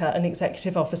director and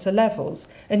executive officer levels.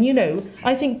 And, you know,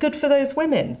 I think good for those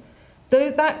women. Though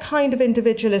that kind of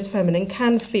individualist feminine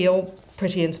can feel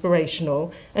pretty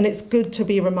inspirational, and it's good to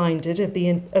be reminded of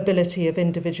the ability of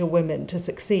individual women to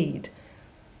succeed.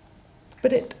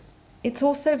 But it's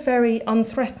also very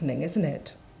unthreatening, isn't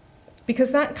it?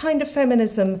 Because that kind of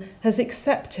feminism has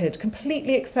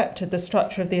completely accepted the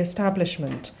structure of the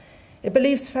establishment. It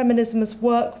believes feminism must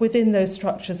work within those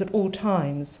structures at all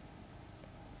times.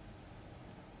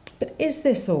 But is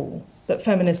this all that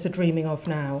feminists are dreaming of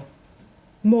now?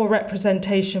 More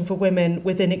representation for women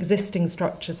within existing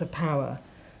structures of power,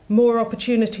 more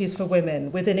opportunities for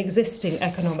women within existing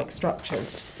economic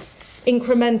structures,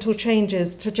 incremental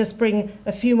changes to just bring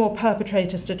a few more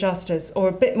perpetrators to justice or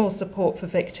a bit more support for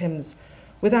victims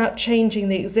without changing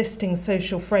the existing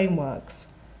social frameworks.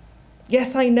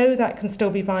 Yes, I know that can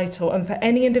still be vital, and for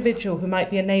any individual who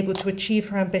might be unable to achieve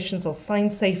her ambitions or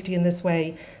find safety in this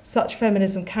way, such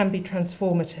feminism can be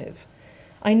transformative.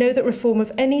 I know that reform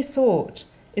of any sort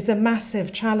is a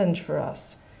massive challenge for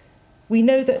us. We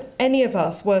know that any of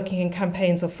us working in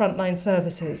campaigns or frontline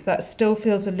services, that still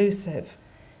feels elusive.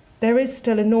 There is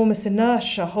still enormous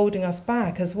inertia holding us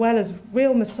back, as well as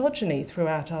real misogyny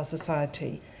throughout our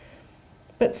society.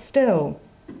 But still,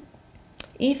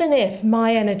 even if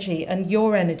my energy and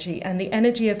your energy and the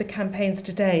energy of the campaigns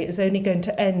today is only going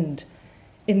to end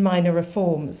in minor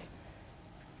reforms,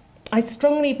 I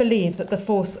strongly believe that the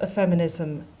force of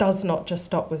feminism does not just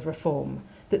stop with reform,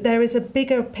 that there is a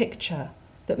bigger picture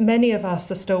that many of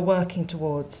us are still working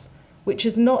towards, which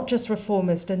is not just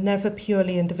reformist and never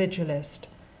purely individualist.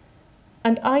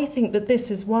 And I think that this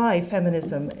is why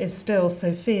feminism is still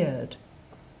so feared.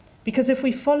 Because if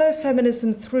we follow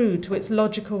feminism through to its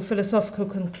logical philosophical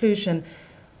conclusion,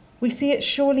 we see it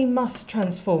surely must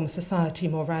transform society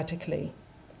more radically.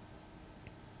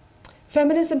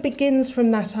 Feminism begins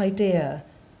from that idea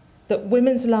that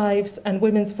women's lives and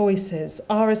women's voices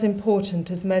are as important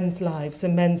as men's lives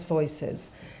and men's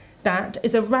voices. That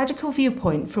is a radical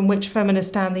viewpoint from which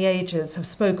feminists down the ages have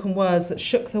spoken words that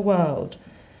shook the world.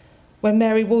 When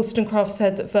Mary Wollstonecraft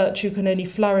said that virtue can only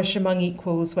flourish among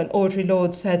equals, when Audre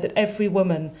Lorde said that every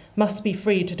woman must be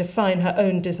free to define her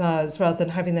own desires rather than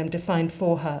having them defined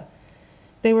for her.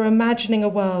 They were imagining a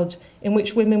world in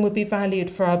which women would be valued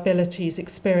for our abilities,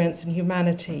 experience and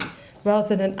humanity,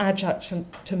 rather than an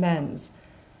adjunct to men's,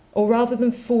 or rather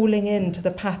than falling into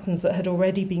the patterns that had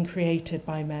already been created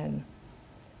by men.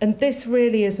 And this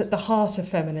really is at the heart of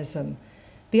feminism,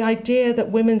 the idea that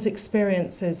women's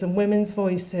experiences and women's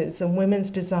voices and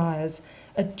women's desires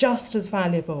are just as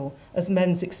valuable as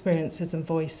men's experiences and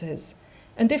voices.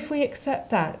 And if we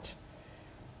accept that,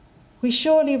 we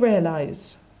surely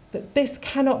realise that this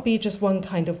cannot be just one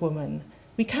kind of woman.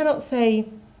 We cannot say,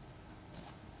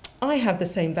 I have the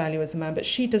same value as a man, but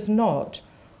she does not.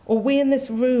 Or we in this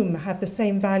room have the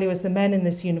same value as the men in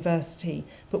this university,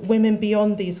 but women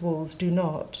beyond these walls do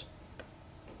not.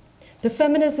 The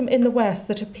feminism in the West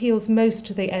that appeals most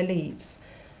to the elites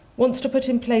wants to put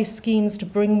in place schemes to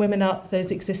bring women up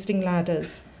those existing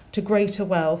ladders to greater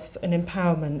wealth and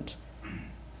empowerment.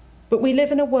 But we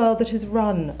live in a world that is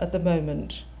run at the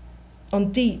moment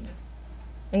on deep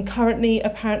and currently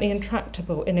apparently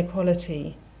intractable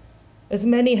inequality. As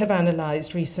many have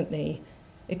analysed recently,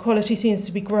 equality seems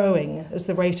to be growing as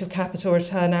the rate of capital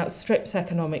return outstrips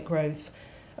economic growth,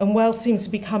 and wealth seems to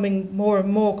be becoming more and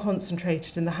more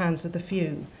concentrated in the hands of the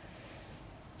few.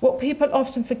 What people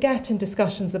often forget in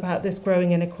discussions about this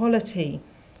growing inequality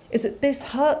is that this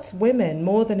hurts women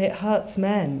more than it hurts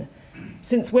men,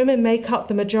 since women make up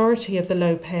the majority of the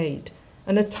low paid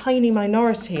and a tiny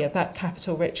minority of that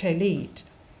capital-rich elite.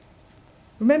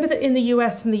 Remember that in the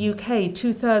US and the UK,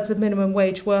 2/3 of minimum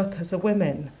wage workers are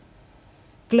women.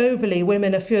 Globally,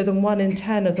 women are fewer than 1 in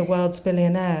 10 of the world's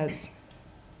billionaires.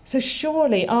 So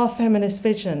surely our feminist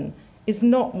vision is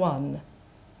not one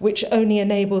which only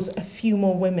enables a few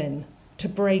more women to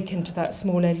break into that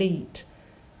small elite,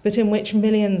 but in which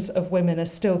millions of women are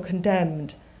still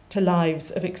condemned to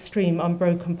lives of extreme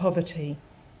unbroken poverty.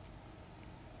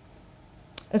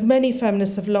 As many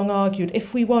feminists have long argued,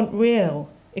 if we want real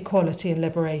equality and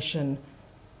liberation,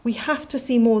 we have to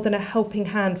see more than a helping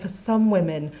hand for some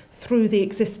women through the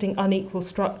existing unequal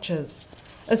structures.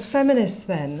 As feminists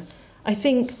then, I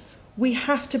think we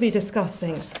have to be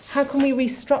discussing how can we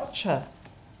restructure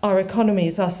our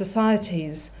economies, our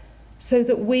societies, so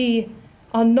that we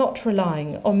are not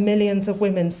relying on millions of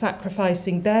women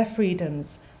sacrificing their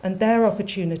freedoms and their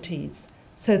opportunities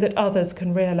so that others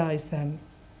can realise them.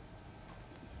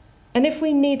 And if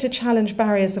we need to challenge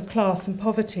barriers of class and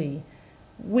poverty,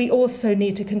 we also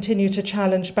need to continue to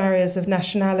challenge barriers of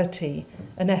nationality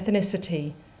and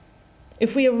ethnicity.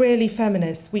 If we are really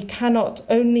feminists, we cannot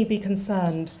only be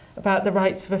concerned about the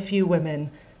rights of a few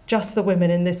women, just the women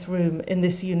in this room, in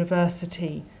this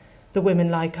university, the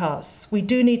women like us. We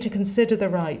do need to consider the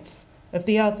rights of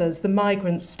the others, the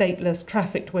migrants, stateless,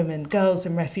 trafficked women, girls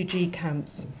in refugee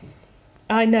camps.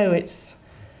 I know it's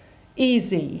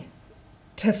easy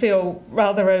to feel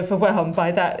rather overwhelmed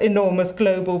by that enormous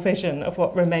global vision of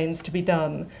what remains to be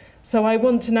done. So I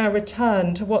want to now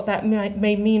return to what that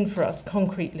may mean for us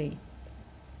concretely.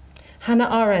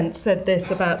 Hannah Arendt said this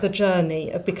about the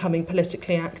journey of becoming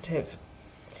politically active.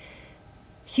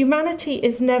 Humanity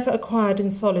is never acquired in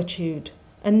solitude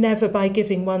and never by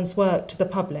giving one's work to the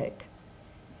public.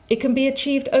 It can be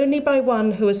achieved only by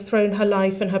one who has thrown her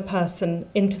life and her person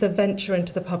into the venture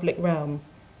into the public realm.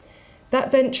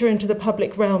 That venture into the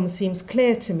public realm seems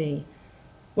clear to me.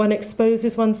 One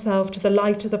exposes oneself to the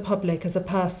light of the public as a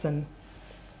person.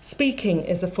 Speaking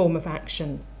is a form of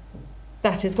action.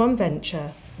 That is one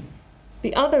venture.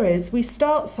 The other is we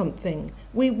start something.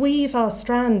 We weave our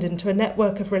strand into a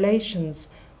network of relations.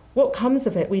 What comes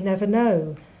of it we never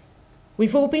know.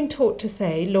 We've all been taught to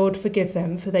say, Lord, forgive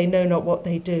them, for they know not what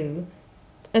they do.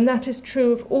 And that is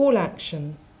true of all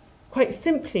action, quite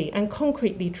simply and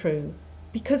concretely true,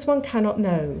 because one cannot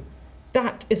know.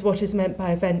 That is what is meant by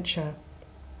a venture.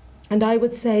 And I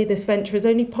would say this venture is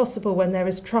only possible when there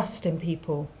is trust in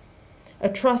people, a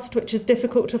trust which is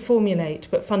difficult to formulate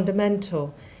but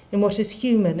fundamental in what is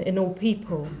human in all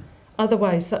people.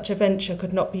 Otherwise, such a venture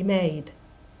could not be made.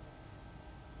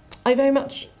 I very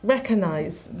much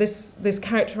recognise this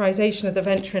characterisation of the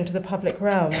venture into the public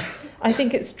realm. I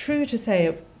think it's true to say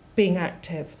of being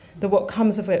active that what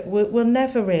comes of it we'll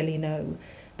never really know,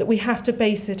 that we have to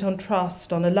base it on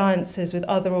trust, on alliances with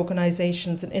other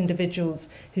organisations and individuals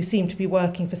who seem to be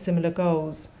working for similar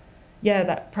goals. Yeah,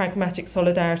 that pragmatic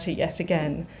solidarity yet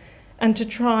again. And to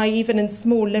try, even in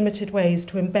small, limited ways,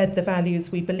 to embed the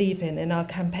values we believe in our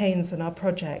campaigns and our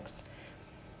projects.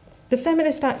 The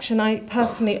feminist action I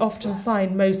personally often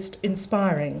find most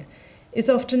inspiring is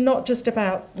often not just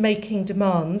about making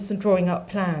demands and drawing up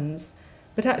plans,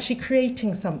 but actually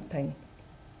creating something,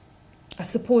 a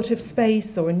supportive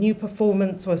space or a new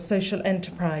performance or a social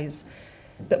enterprise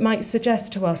that might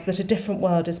suggest to us that a different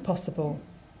world is possible.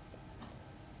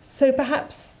 So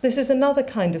perhaps this is another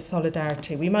kind of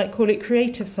solidarity. We might call it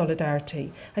creative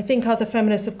solidarity. I think other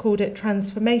feminists have called it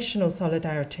transformational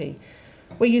solidarity,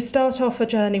 where you start off a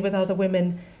journey with other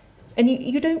women and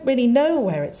you don't really know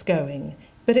where it's going,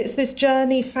 but it's this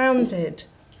journey founded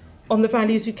on the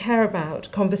values you care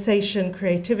about, conversation,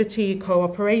 creativity,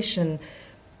 cooperation.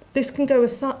 This can go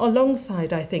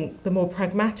alongside, I think, the more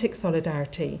pragmatic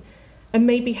solidarity and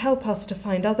maybe help us to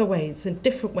find other ways, a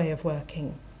different way of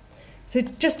working. So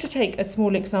just to take a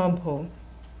small example,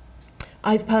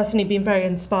 I've personally been very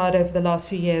inspired over the last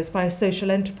few years by a social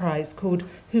enterprise called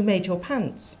Who Made Your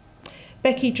Pants?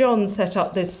 Becky John set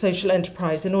up this social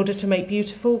enterprise in order to make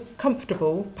beautiful,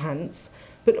 comfortable pants,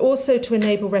 but also to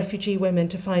enable refugee women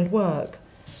to find work.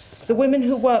 The women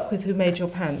who work with Who Made Your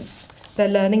Pants, they're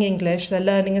learning English, they're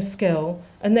learning a skill,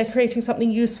 and they're creating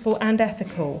something useful and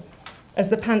ethical, as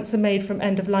the pants are made from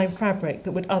end-of-line fabric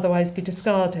that would otherwise be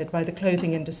discarded by the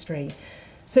clothing industry.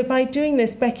 So by doing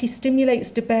this, Becky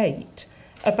stimulates debate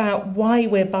about why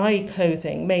we're buying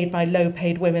clothing made by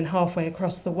low-paid women halfway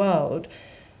across the world.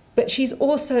 But she's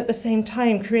also at the same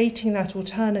time creating that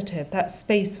alternative, that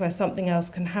space where something else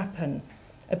can happen,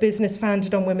 a business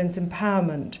founded on women's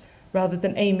empowerment rather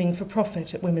than aiming for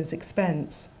profit at women's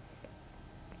expense.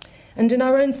 And in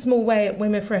our own small way at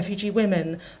Women for Refugee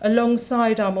Women,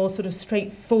 alongside our more sort of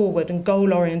straightforward and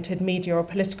goal-oriented media or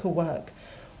political work,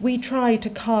 we try to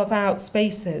carve out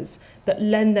spaces that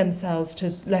lend themselves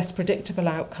to less predictable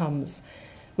outcomes,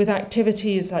 with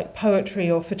activities like poetry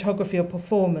or photography or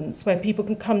performance, where people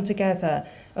can come together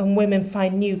and women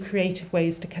find new creative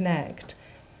ways to connect.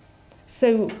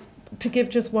 So to give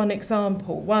just one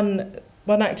example, one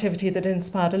activity that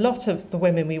inspired a lot of the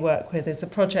women we work with is a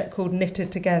project called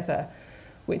Knitted Together,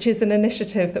 which is an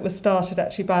initiative that was started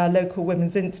actually by our local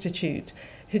Women's Institute,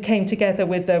 who came together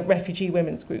with the refugee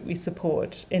women's group we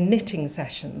support in knitting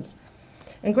sessions.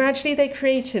 And gradually they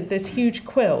created this huge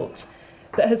quilt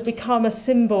that has become a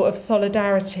symbol of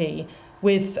solidarity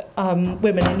with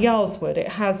women in Yarlswood. It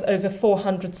has over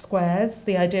 400 squares.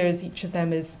 The idea is each of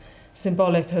them is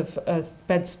symbolic of a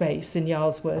bed space in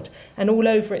Yarlswood, and all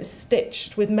over it's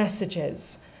stitched with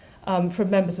messages from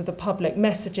members of the public,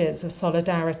 messages of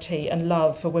solidarity and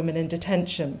love for women in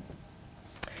detention.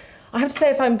 I have to say,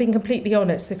 if I'm being completely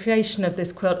honest, the creation of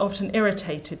this quilt often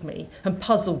irritated me and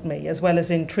puzzled me as well as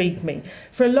intrigued me.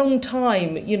 For a long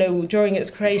time, you know, during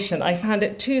its creation, I found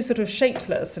it too sort of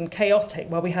shapeless and chaotic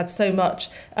while we had so much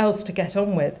else to get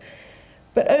on with.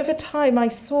 But over time, I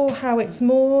saw how it's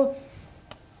more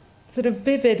sort of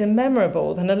vivid and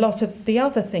memorable than a lot of the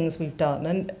other things we've done.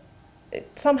 And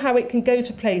somehow it can go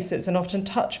to places and often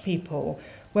touch people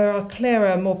where our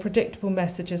clearer, more predictable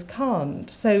messages can't.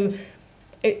 So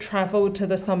it travelled to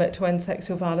the Summit to End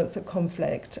Sexual Violence at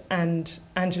Conflict, and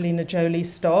Angelina Jolie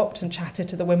stopped and chatted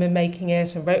to the women making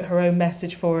it and wrote her own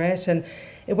message for it. And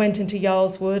it went into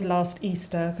Yarlswood last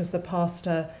Easter because the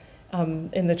pastor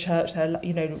in the church there,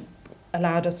 you know,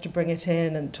 allowed us to bring it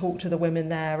in and talk to the women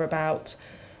there about,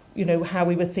 you know, how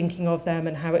we were thinking of them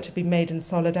and how it should be made in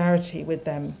solidarity with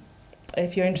them.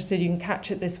 If you're interested, you can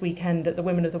catch it this weekend at the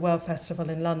Women of the World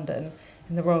Festival in London,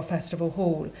 in the Royal Festival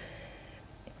Hall.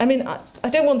 I mean, I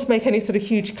don't want to make any sort of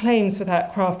huge claims for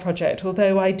that craft project,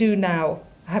 although I do now,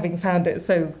 having found it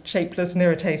so shapeless and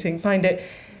irritating, find it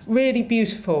really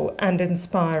beautiful and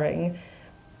inspiring.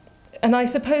 And I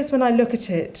suppose when I look at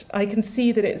it, I can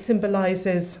see that it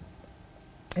symbolises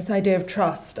this idea of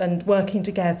trust and working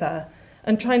together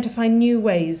and trying to find new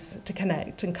ways to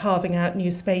connect and carving out new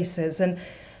spaces. And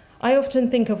I often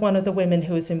think of one of the women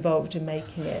who was involved in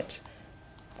making it,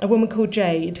 a woman called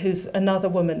Jade, who's another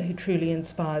woman who truly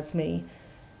inspires me.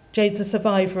 Jade's a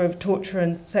survivor of torture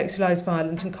and sexualised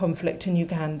violence and conflict in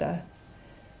Uganda.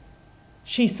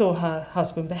 She saw her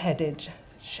husband beheaded,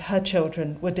 her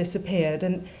children were disappeared,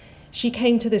 and she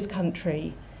came to this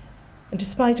country, and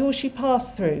despite all she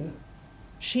passed through,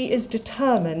 she is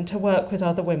determined to work with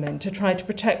other women, to try to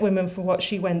protect women from what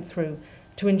she went through,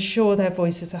 to ensure their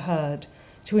voices are heard,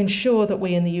 to ensure that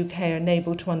we in the UK are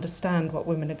enabled to understand what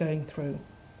women are going through.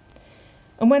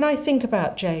 And when I think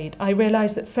about Jade, I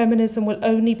realise that feminism will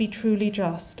only be truly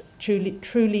just,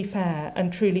 truly fair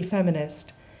and truly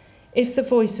feminist if the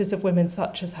voices of women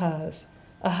such as hers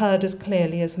are heard as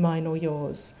clearly as mine or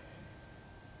yours.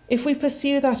 If we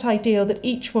pursue that ideal that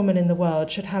each woman in the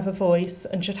world should have a voice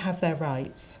and should have their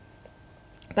rights.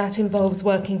 That involves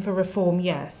working for reform,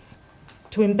 yes,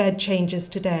 to embed changes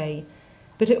today,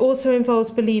 but it also involves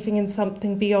believing in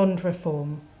something beyond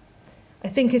reform. I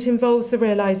think it involves the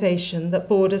realisation that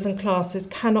borders and classes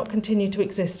cannot continue to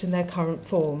exist in their current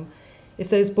form if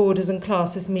those borders and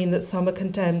classes mean that some are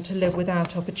condemned to live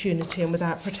without opportunity and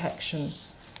without protection.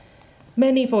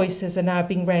 Many voices are now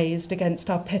being raised against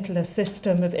our pitiless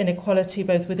system of inequality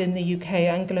both within the UK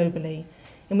and globally,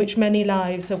 in which many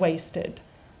lives are wasted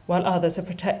while others are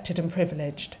protected and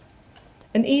privileged.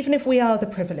 And even if we are the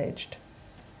privileged,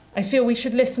 I feel we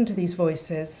should listen to these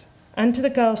voices and to the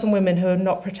girls and women who are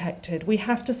not protected. We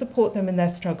have to support them in their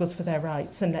struggles for their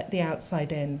rights and let the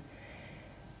outside in.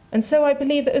 And so I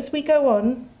believe that as we go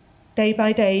on, day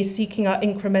by day, seeking our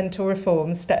incremental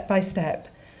reforms, step by step,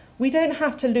 we don't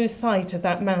have to lose sight of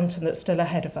that mountain that's still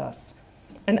ahead of us.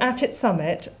 And at its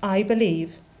summit, I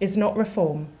believe, is not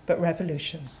reform, but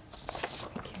revolution.